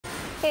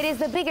It is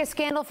the biggest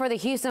scandal for the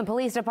Houston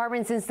Police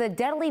Department since the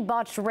deadly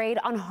botched raid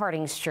on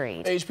Harding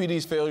Street.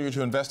 HPD's failure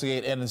to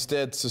investigate and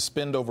instead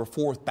suspend over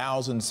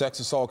 4,000 sex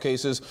assault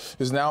cases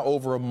is now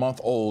over a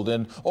month old,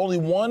 and only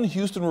one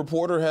Houston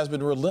reporter has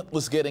been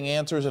relentless getting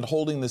answers and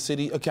holding the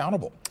city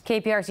accountable.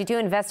 KPRC2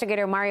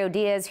 investigator Mario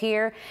Diaz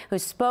here, who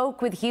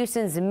spoke with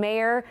Houston's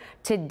mayor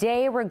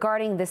today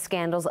regarding the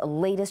scandal's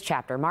latest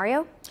chapter.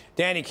 Mario?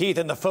 Danny, Keith,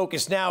 and the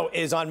focus now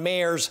is on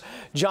Mayor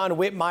John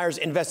Whitmire's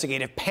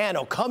investigative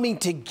panel coming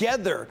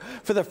together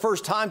for the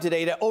first time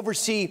today to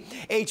oversee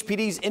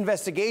HPD's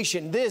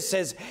investigation. This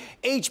as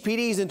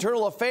HPD's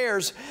internal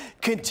affairs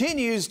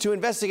continues to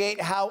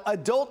investigate how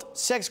adult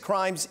sex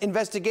crimes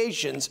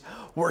investigations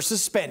were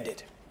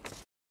suspended.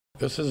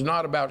 This is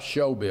not about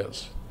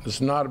showbiz. This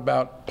is not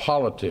about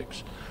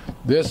politics.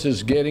 This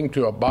is getting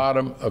to a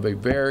bottom of a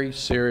very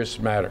serious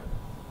matter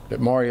that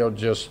Mario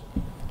just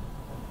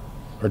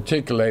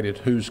articulated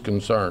who's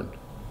concerned.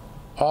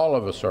 All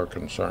of us are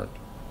concerned.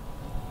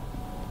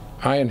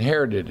 I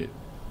inherited it,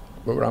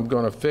 but I'm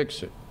going to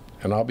fix it,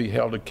 and I'll be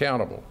held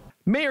accountable.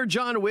 Mayor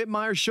John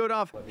Whitmire showed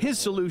off his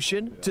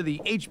solution to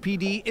the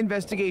HPD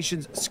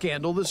investigations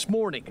scandal this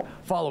morning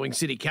following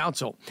City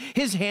Council.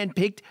 His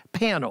hand-picked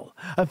panel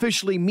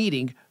officially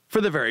meeting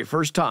for the very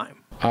first time.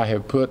 I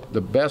have put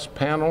the best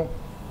panel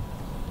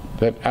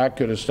that I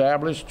could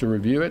establish to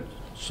review it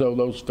so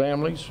those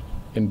families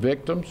and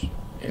victims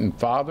and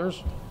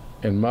fathers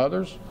and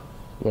mothers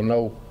will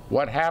know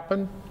what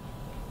happened,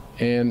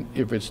 and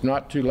if it's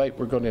not too late,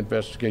 we're going to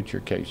investigate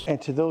your case. And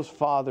to those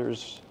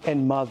fathers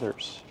and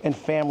mothers and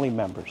family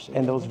members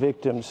and those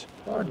victims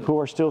who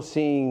are still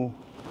seeing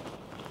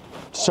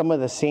some of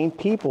the same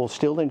people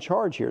still in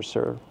charge here,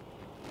 sir,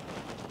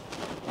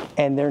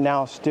 and they're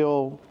now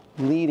still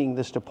leading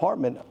this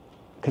department,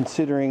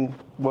 considering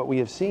what we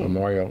have seen.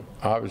 Well, Mario,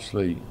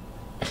 obviously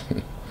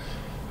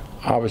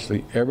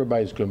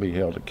everybody's going to be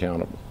held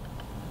accountable.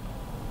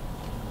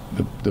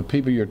 The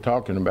people you're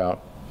talking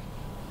about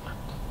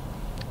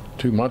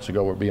 2 months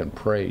ago were being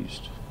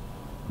praised.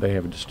 They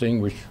have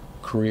distinguished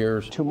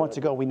careers. 2 months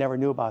ago, we never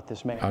knew about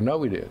this man. I know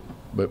we did,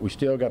 but we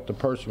still got the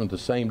person with the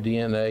same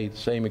DNA,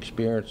 same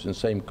experience, and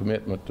same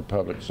commitment to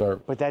public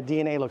service. But that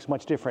DNA looks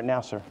much different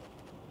now, sir.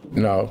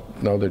 No,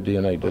 their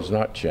DNA does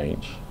not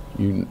change.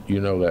 You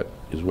know that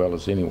as well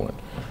as anyone.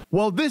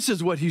 Well, this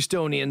is what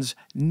Houstonians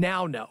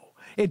now know.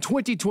 In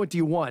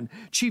 2021,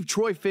 Chief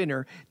Troy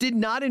Finner did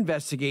not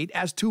investigate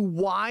as to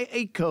why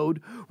a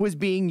code was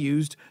being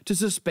used to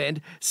suspend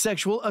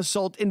sexual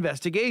assault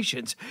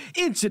investigations.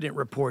 Incident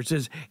reports,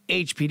 as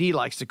HPD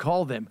likes to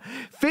call them.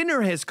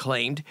 Finner has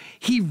claimed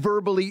he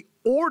verbally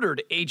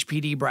ordered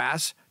HPD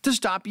brass to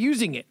stop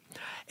using it.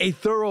 A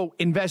thorough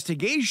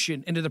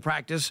investigation into the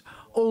practice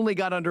only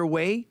got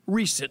underway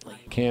recently.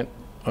 Can't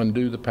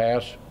undo the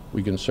past.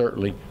 We can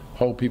certainly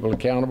hold people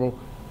accountable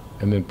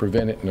and then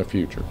prevent it in the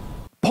future.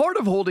 Part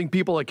of holding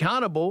people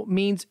accountable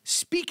means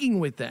speaking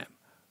with them.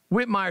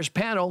 Whitmire's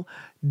panel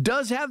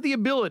does have the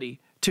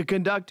ability to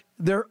conduct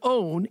their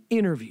own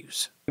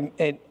interviews.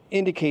 It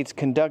indicates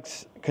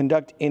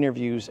conduct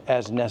interviews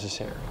as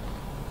necessary.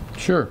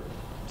 Sure.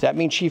 Does that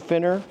mean Chief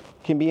Finner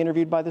can be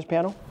interviewed by this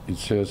panel? It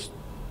says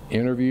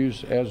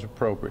interviews as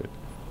appropriate.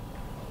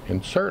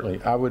 And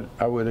certainly I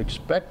would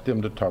expect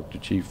them to talk to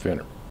Chief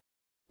Finner.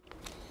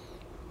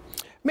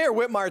 Mayor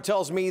Whitmire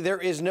tells me there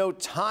is no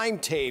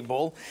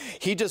timetable.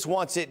 He just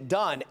wants it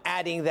done,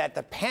 adding that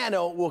the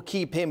panel will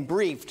keep him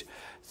briefed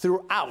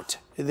throughout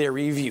their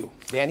review.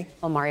 Danny?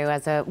 Well, Mario,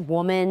 as a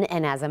woman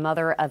and as a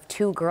mother of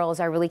two girls,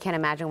 I really can't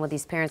imagine what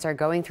these parents are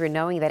going through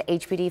knowing that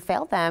HPD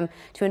failed them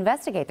to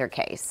investigate their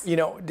case. You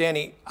know,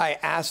 Danny, I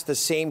asked the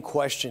same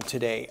question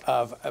today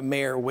of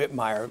Mayor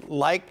Whitmire.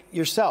 Like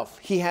yourself,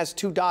 he has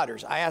two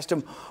daughters. I asked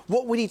him,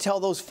 what would he tell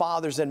those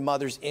fathers and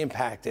mothers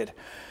impacted?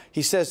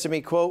 He says to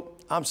me, quote,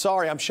 "I'm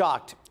sorry, I'm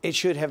shocked. It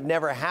should have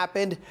never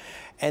happened,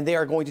 and they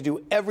are going to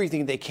do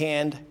everything they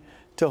can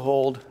to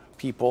hold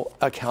people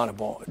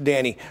accountable."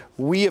 Danny,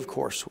 we, of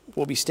course,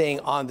 will be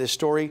staying on this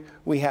story.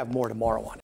 We have more tomorrow on it.